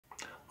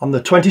On the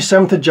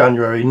 27th of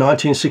January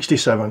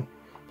 1967,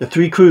 the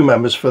 3 crew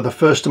members for the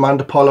first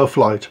manned Apollo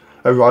flight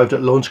arrived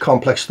at Launch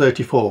Complex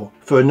 34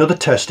 for another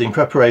test in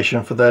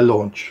preparation for their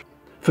launch.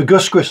 For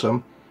Gus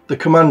Grissom, the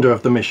commander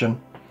of the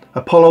mission,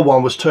 Apollo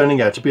 1 was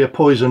turning out to be a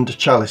poisoned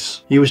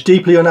chalice. He was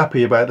deeply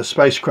unhappy about the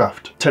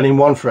spacecraft, telling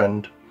one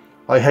friend,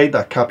 "I hate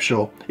that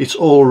capsule, it's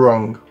all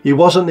wrong." He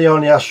wasn't the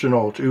only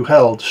astronaut who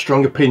held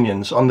strong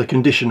opinions on the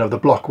condition of the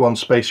Block 1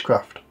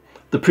 spacecraft.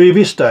 The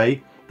previous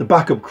day, the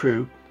backup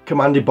crew,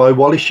 commanded by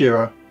Wally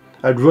Schirra,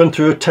 had run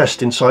through a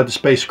test inside the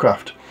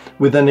spacecraft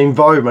with an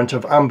environment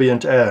of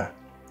ambient air.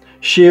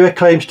 Schirra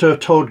claims to have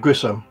told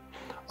Grissom,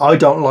 "I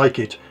don't like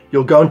it,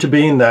 you're going to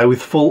be in there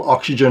with full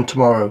oxygen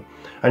tomorrow,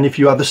 and if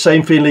you have the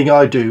same feeling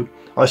I do,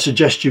 I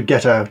suggest you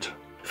get out."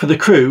 For the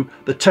crew,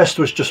 the test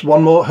was just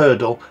one more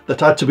hurdle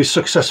that had to be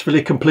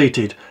successfully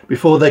completed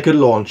before they could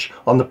launch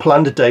on the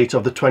planned date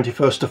of the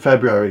 21st of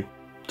February.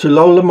 To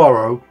Lola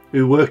Morrow,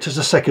 who worked as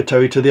a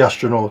secretary to the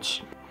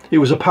astronauts, it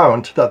was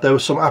apparent that there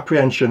was some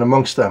apprehension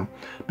amongst them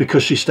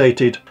because she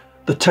stated,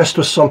 the test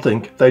was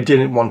something they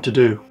didn't want to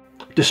do.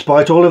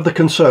 Despite all of the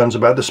concerns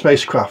about the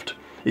spacecraft,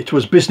 it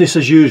was business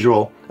as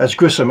usual as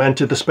Grissom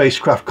entered the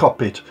spacecraft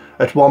cockpit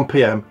at 1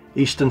 p.m.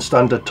 Eastern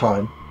Standard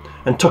Time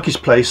and took his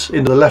place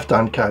in the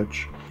left-hand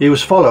couch. He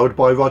was followed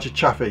by Roger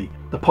Chaffee,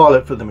 the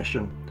pilot for the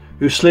mission,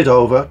 who slid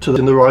over to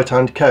the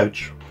right-hand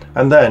couch,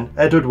 and then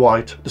Edward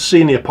White, the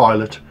senior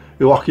pilot,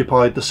 who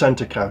occupied the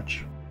centre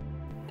couch.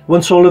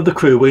 Once all of the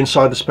crew were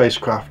inside the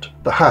spacecraft,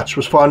 the hatch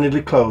was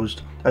finally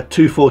closed at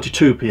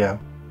 2:42 p.m.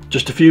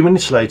 Just a few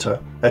minutes later,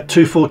 at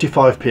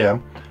 2:45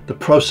 p.m, the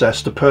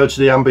process to purge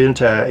the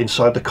ambient air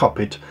inside the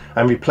cockpit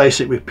and replace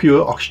it with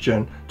pure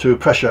oxygen to a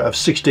pressure of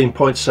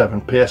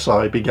 16.7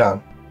 psi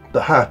began.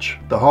 The hatch,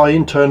 the high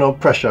internal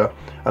pressure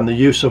and the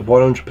use of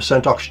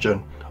 100%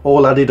 oxygen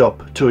all added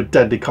up to a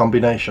deadly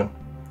combination.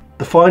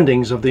 The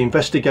findings of the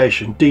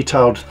investigation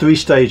detailed 3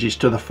 stages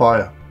to the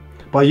fire.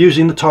 By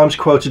using the times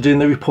quoted in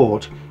the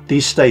report,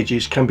 these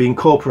stages can be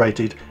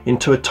incorporated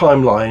into a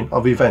timeline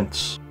of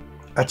events.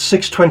 At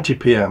 6:20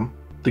 p.m,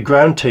 the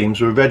ground teams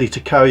were ready to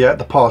carry out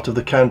the part of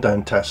the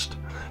countdown test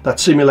that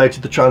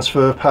simulated the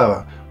transfer of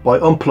power by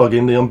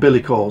unplugging the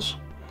umbilicals.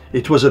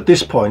 It was at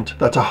this point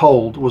that a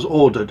hold was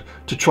ordered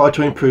to try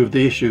to improve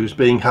the issues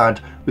being had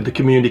with the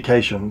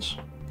communications.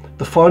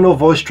 The final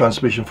voice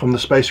transmission from the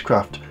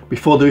spacecraft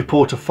before the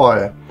report of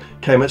fire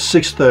came at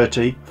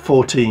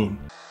 6:30:14.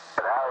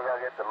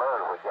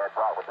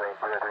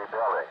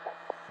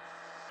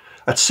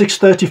 At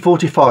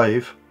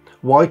 6:30:45,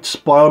 White's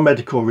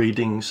biomedical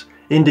readings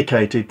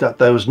indicated that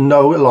there was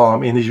no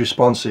alarm in his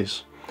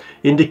responses,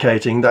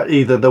 indicating that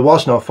either there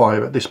was no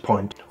fire at this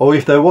point, or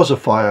if there was a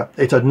fire,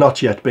 it had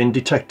not yet been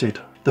detected.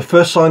 The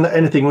first sign that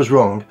anything was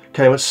wrong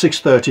came at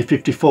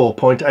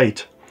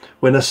 6:30:54.8,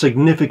 when a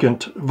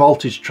significant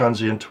voltage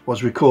transient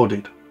was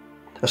recorded.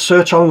 A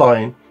search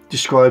online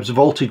describes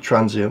voltage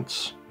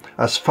transients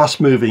as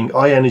fast-moving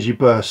high-energy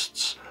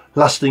bursts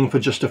lasting for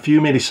just a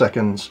few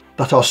milliseconds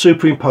that are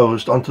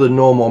superimposed onto the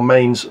normal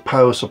mains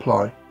power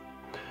supply.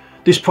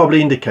 This probably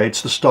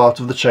indicates the start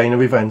of the chain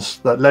of events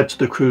that led to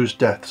the crew's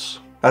deaths.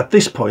 At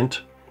this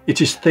point,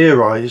 it is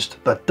theorized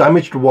that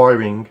damaged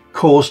wiring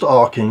caused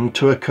arcing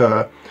to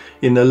occur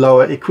in the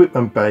lower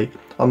equipment bay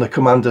on the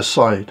commander's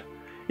side.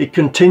 It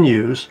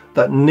continues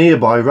that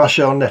nearby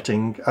Rachel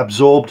netting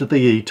absorbed the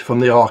heat from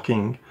the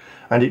arcing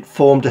and it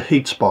formed a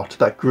heat spot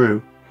that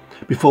grew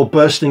before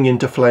bursting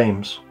into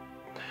flames.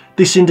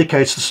 This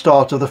indicates the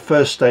start of the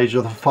first stage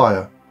of the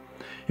fire.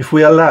 If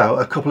we allow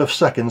a couple of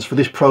seconds for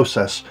this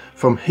process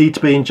from heat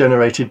being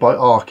generated by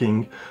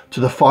arcing to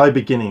the fire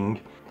beginning,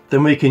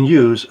 then we can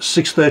use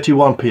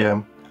 6:31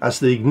 p.m. as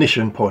the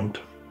ignition point.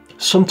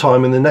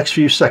 Sometime in the next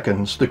few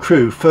seconds, the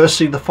crew first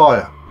see the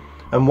fire,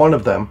 and one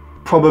of them,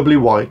 probably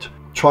White,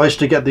 tries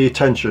to get the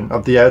attention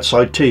of the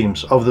outside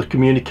teams over the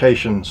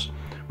communications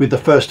with the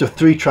first of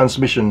 3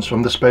 transmissions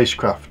from the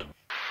spacecraft.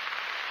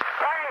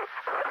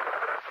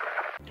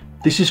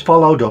 This is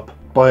followed up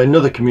by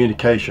another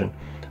communication,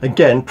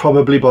 again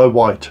probably by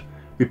White,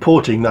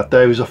 reporting that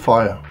there is a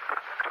fire.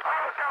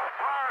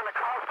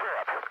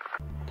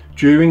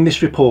 During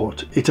this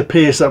report, it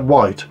appears that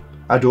White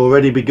had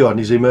already begun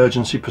his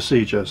emergency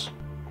procedures,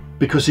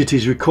 because it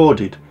is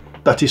recorded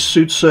that his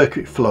suit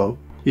circuit flow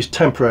is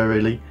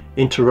temporarily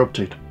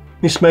interrupted.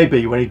 This may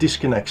be when he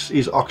disconnects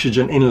his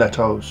oxygen inlet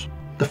hose.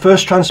 The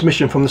first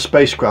transmission from the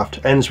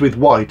spacecraft ends with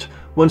White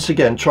once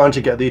again trying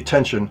to get the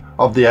attention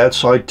of the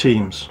outside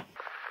teams.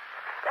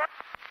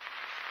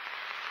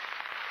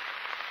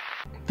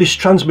 This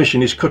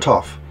transmission is cut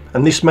off,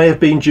 and this may have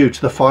been due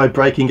to the fire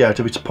breaking out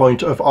of its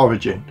point of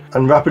origin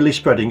and rapidly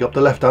spreading up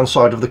the left-hand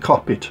side of the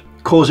cockpit,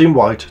 causing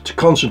White to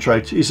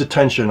concentrate his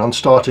attention on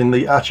starting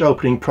the hatch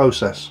opening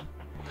process.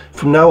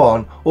 From now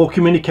on, all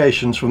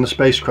communications from the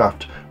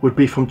spacecraft would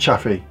be from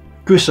Chaffee.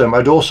 Grissom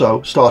had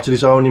also started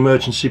his own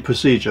emergency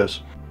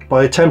procedures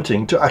by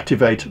attempting to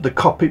activate the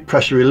cockpit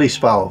pressure release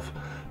valve,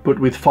 but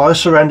with fire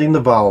surrounding the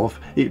valve,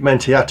 it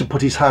meant he had to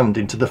put his hand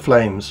into the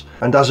flames,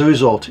 and as a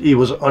result he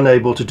was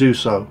unable to do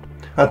so.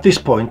 At this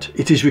point,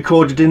 it is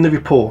recorded in the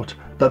report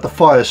that the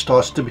fire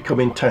started to become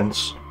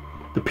intense.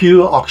 The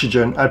pure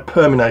oxygen had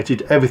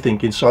permeated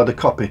everything inside the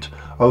cockpit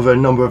over a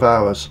number of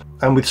hours,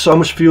 and with so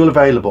much fuel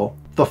available,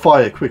 the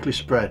fire quickly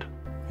spread.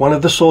 One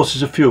of the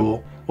sources of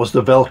fuel was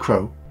the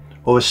Velcro,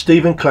 or as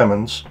Stephen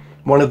Clemens,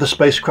 one of the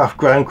spacecraft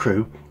ground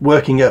crew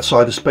working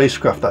outside the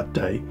spacecraft that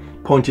day,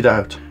 pointed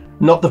out,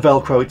 not the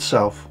Velcro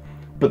itself,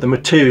 but the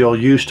material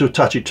used to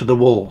attach it to the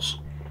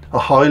walls, a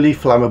highly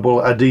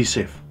flammable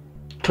adhesive.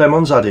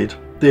 Clemens added,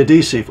 the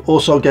adhesive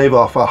also gave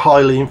off a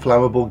highly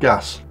inflammable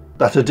gas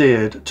that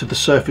adhered to the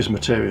surface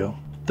material.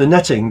 The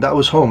netting that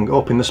was hung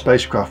up in the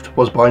spacecraft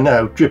was by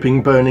now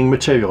dripping burning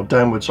material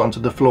downwards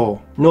onto the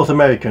floor. North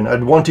American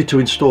had wanted to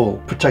install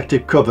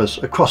protective covers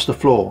across the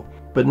floor,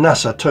 but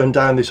NASA turned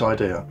down this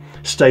idea,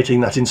 stating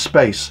that in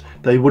space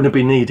they wouldn't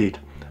be needed,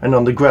 and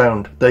on the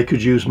ground they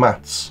could use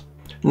mats.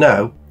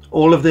 Now,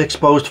 all of the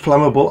exposed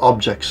flammable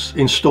objects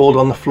installed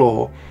on the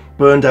floor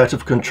burned out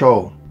of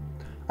control.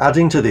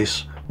 Adding to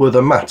this were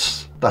the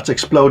mats that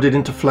exploded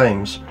into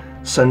flames,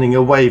 sending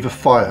a wave of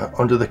fire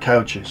under the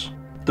couches.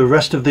 The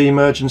rest of the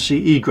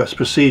emergency egress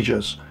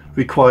procedures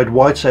required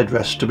White's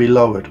headrest to be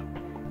lowered,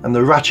 and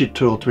the ratchet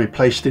tool to be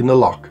placed in the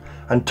lock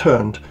and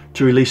turned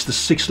to release the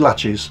 6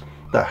 latches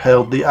that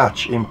held the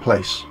hatch in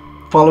place.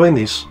 Following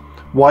this,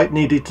 White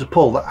needed to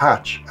pull the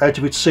hatch out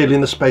of its seal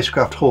in the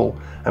spacecraft hull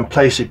and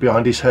place it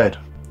behind his head.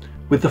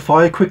 With the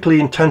fire quickly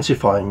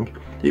intensifying,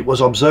 it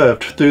was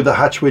observed through the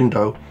hatch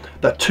window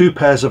that 2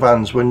 pairs of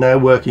hands were now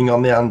working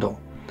on the handle,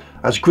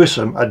 as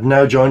Grissom had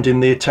now joined in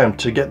the attempt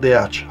to get the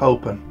hatch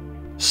open.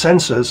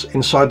 Sensors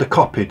inside the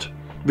cockpit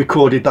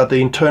recorded that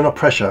the internal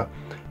pressure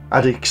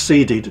had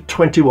exceeded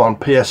 21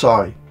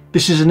 psi.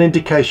 This is an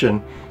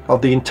indication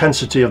of the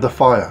intensity of the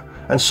fire,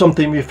 and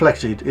something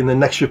reflected in the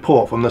next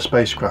report from the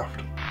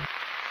spacecraft.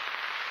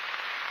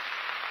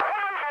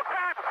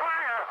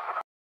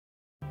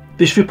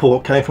 This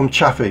report came from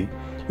Chaffee,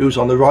 who was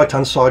on the right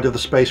hand side of the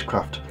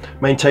spacecraft,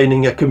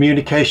 maintaining a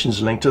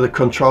communications link to the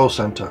control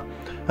center.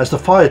 As the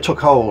fire took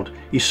hold,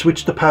 he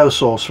switched the power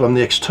source from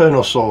the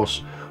external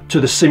source to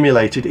the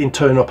simulated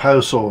internal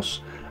power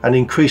source and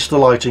increased the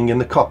lighting in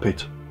the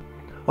cockpit.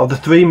 Of the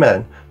 3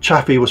 men,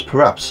 Chaffee was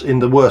perhaps in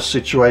the worst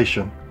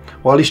situation.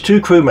 While his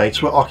 2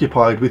 crewmates were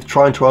occupied with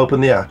trying to open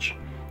the hatch,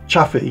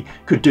 Chaffee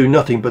could do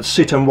nothing but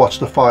sit and watch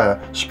the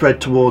fire spread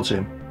towards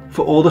him.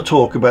 For all the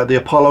talk about the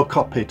Apollo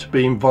cockpit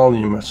being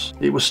voluminous,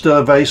 it was still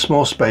a very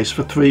small space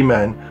for 3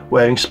 men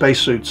wearing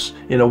spacesuits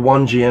in a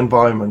 1G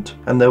environment,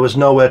 and there was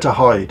nowhere to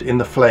hide in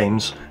the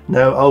flames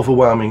now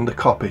overwhelming the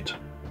cockpit.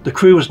 The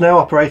crew was now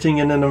operating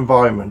in an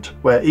environment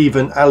where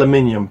even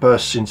aluminium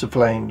bursts into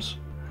flames,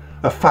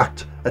 a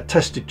fact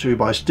attested to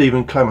by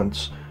Stephen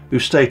Clements, who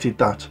stated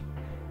that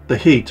the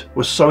heat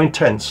was so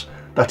intense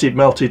that it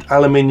melted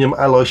aluminium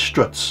alloy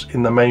struts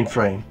in the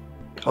mainframe.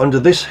 Under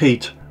this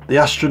heat, the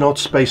astronaut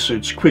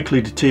spacesuits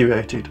quickly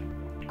deteriorated.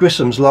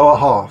 Grissom's lower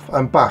half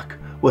and back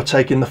were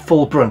taking the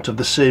full brunt of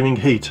the searing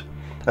heat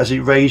as it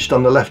raged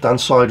on the left-hand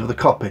side of the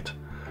cockpit,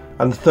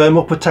 and the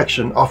thermal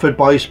protection offered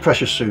by his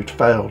pressure suit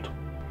failed.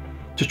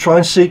 To try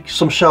and seek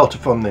some shelter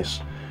from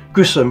this,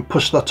 Grissom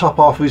pushed the top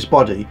half of his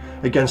body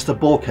against the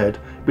bulkhead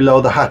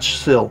below the hatch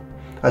sill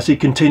as he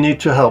continued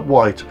to help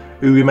White,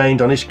 who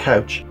remained on his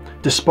couch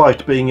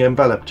despite being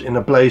enveloped in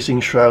a blazing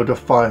shroud of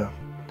fire.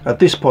 At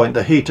this point,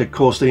 the heat had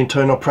caused the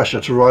internal pressure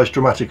to rise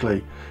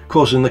dramatically,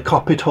 causing the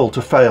cockpit hull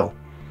to fail,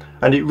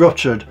 and it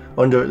ruptured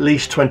under at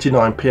least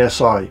 29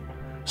 psi,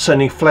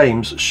 sending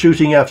flames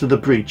shooting out of the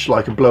breech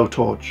like a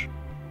blowtorch.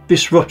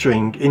 This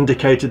rupturing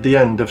indicated the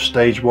end of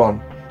stage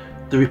 1.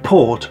 The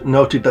report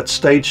noted that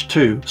stage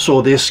 2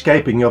 saw the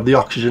escaping of the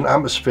oxygen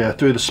atmosphere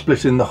through the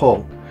split in the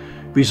hull,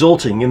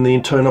 resulting in the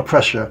internal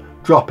pressure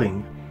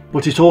dropping,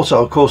 but it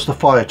also caused the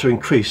fire to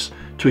increase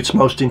to its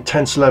most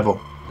intense level,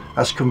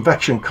 as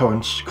convection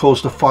currents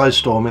caused a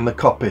firestorm in the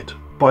cockpit.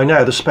 By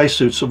now the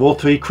spacesuits of all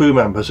 3 crew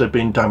members had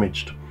been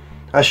damaged,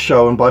 as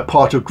shown by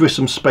part of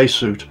Grissom's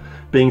spacesuit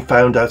being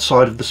found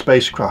outside of the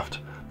spacecraft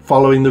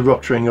following the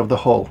rupturing of the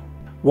hull.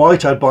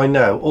 White had by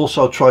now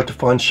also tried to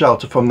find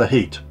shelter from the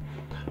heat,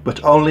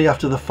 but only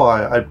after the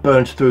fire had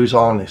burnt through his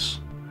harness.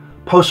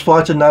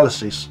 Post-flight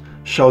analysis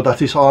showed that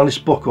his harness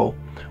buckle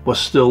was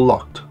still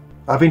locked.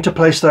 Having to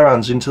place their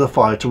hands into the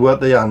fire to work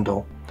the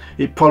handle,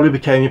 it probably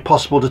became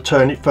impossible to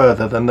turn it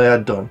further than they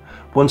had done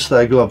once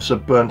their gloves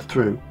had burnt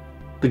through.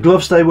 The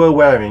gloves they were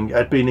wearing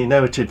had been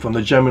inherited from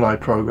the Gemini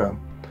program,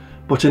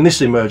 but in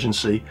this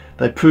emergency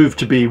they proved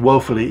to be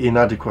woefully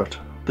inadequate.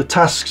 The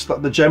tasks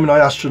that the Gemini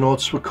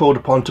astronauts were called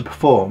upon to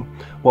perform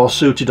while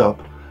suited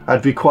up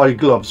had required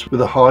gloves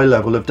with a high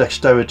level of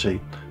dexterity,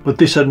 but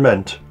this had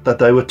meant that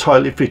they were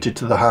tightly fitted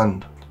to the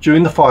hand.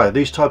 During the fire,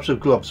 these types of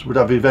gloves would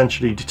have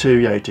eventually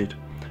deteriorated,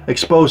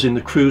 exposing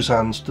the crew's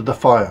hands to the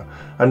fire,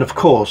 and of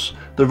course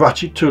the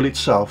ratchet tool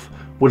itself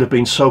would have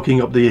been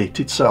soaking up the heat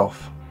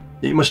itself.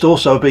 It must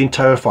also have been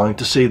terrifying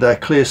to see their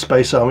clear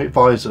space helmet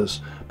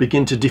visors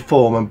begin to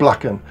deform and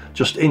blacken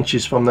just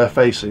inches from their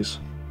faces.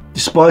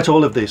 Despite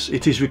all of this,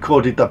 it is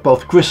recorded that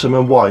both Grissom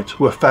and White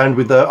were found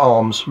with their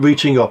arms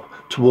reaching up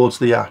towards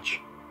the hatch.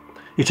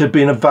 It had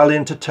been a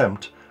valiant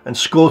attempt, and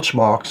scorch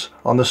marks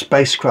on the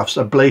spacecraft's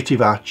ablative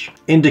hatch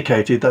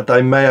indicated that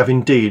they may have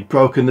indeed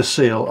broken the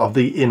seal of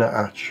the inner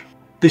hatch.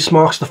 This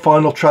marks the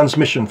final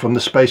transmission from the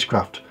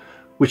spacecraft,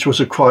 which was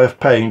a cry of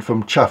pain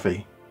from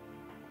Chaffee.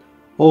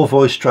 All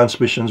voice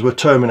transmissions were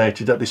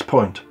terminated at this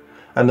point,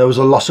 and there was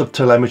a loss of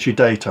telemetry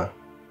data.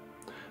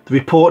 The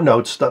report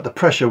notes that the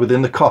pressure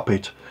within the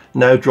cockpit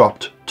now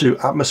dropped to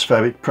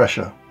atmospheric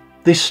pressure.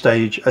 This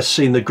stage has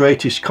seen the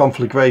greatest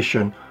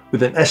conflagration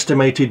with an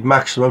estimated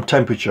maximum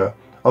temperature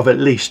of at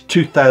least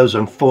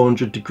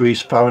 2,400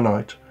 degrees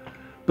Fahrenheit,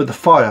 but the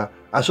fire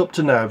has up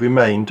to now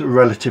remained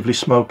relatively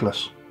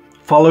smokeless.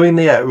 Following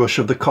the outrush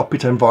of the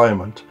cockpit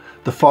environment,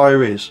 the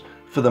fire is,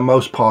 for the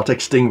most part,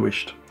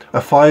 extinguished.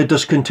 A fire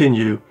does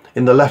continue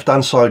in the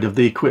left-hand side of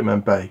the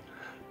equipment bay,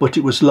 but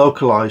it was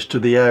localised to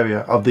the area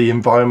of the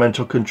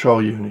environmental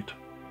control unit.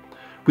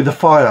 With the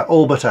fire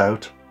all but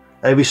out,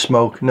 heavy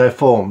smoke now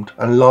formed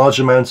and large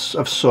amounts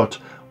of soot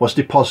was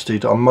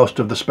deposited on most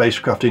of the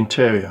spacecraft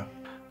interior.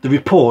 The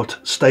report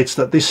states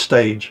that this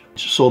stage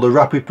saw the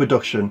rapid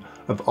production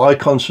of high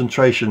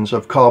concentrations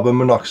of carbon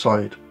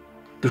monoxide.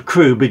 The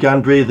crew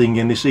began breathing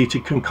in this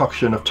heated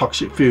concoction of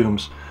toxic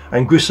fumes,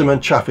 and Grissom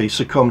and Chaffee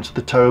succumbed to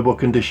the terrible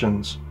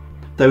conditions.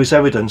 There is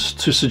evidence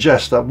to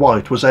suggest that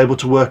White was able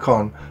to work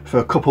on for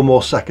a couple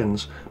more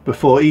seconds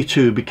before he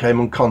too became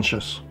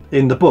unconscious.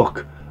 In the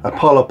book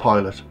Apollo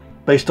Pilot,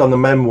 based on the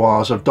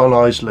memoirs of Don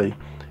Isley,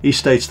 he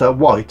states that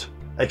White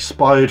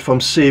expired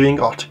from searing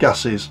hot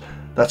gases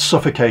that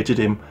suffocated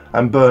him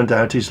and burned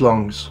out his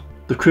lungs.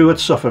 The crew had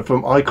suffered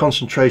from high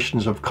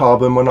concentrations of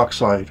carbon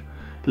monoxide,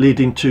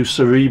 leading to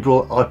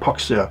cerebral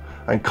hypoxia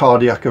and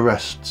cardiac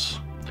arrests.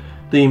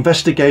 The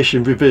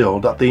investigation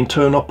revealed that the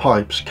internal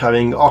pipes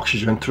carrying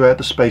oxygen throughout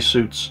the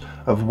spacesuits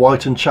of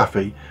White and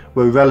Chaffee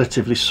were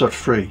relatively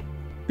soot-free.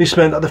 This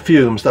meant that the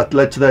fumes that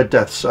led to their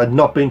deaths had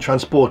not been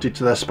transported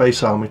to their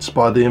space helmets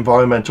by the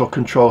environmental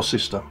control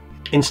system.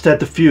 Instead,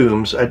 the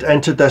fumes had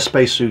entered their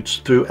spacesuits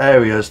through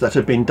areas that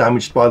had been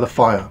damaged by the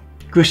fire.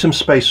 Grissom's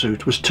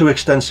spacesuit was too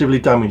extensively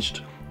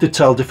damaged to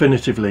tell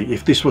definitively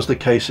if this was the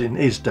case in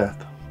his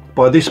death.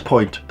 By this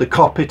point, the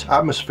cockpit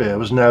atmosphere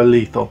was now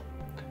lethal.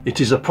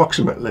 It is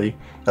approximately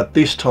at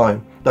this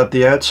time that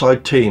the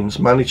outside teams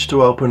managed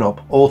to open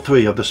up all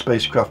three of the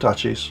spacecraft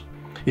hatches.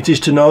 It is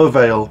to no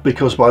avail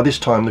because by this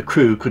time the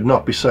crew could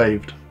not be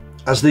saved.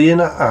 As the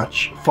inner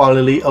hatch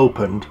finally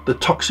opened, the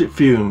toxic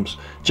fumes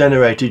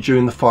generated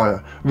during the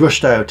fire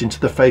rushed out into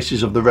the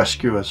faces of the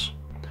rescuers.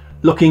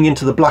 Looking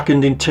into the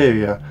blackened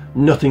interior,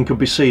 nothing could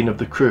be seen of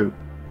the crew.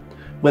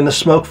 When the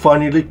smoke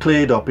finally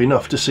cleared up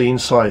enough to see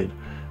inside,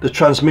 the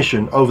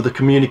transmission over the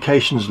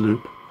communications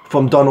loop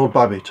from Donald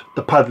Babbitt,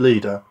 the pad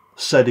leader,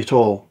 said it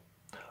all.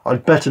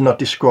 I'd better not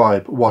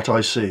describe what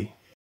I see.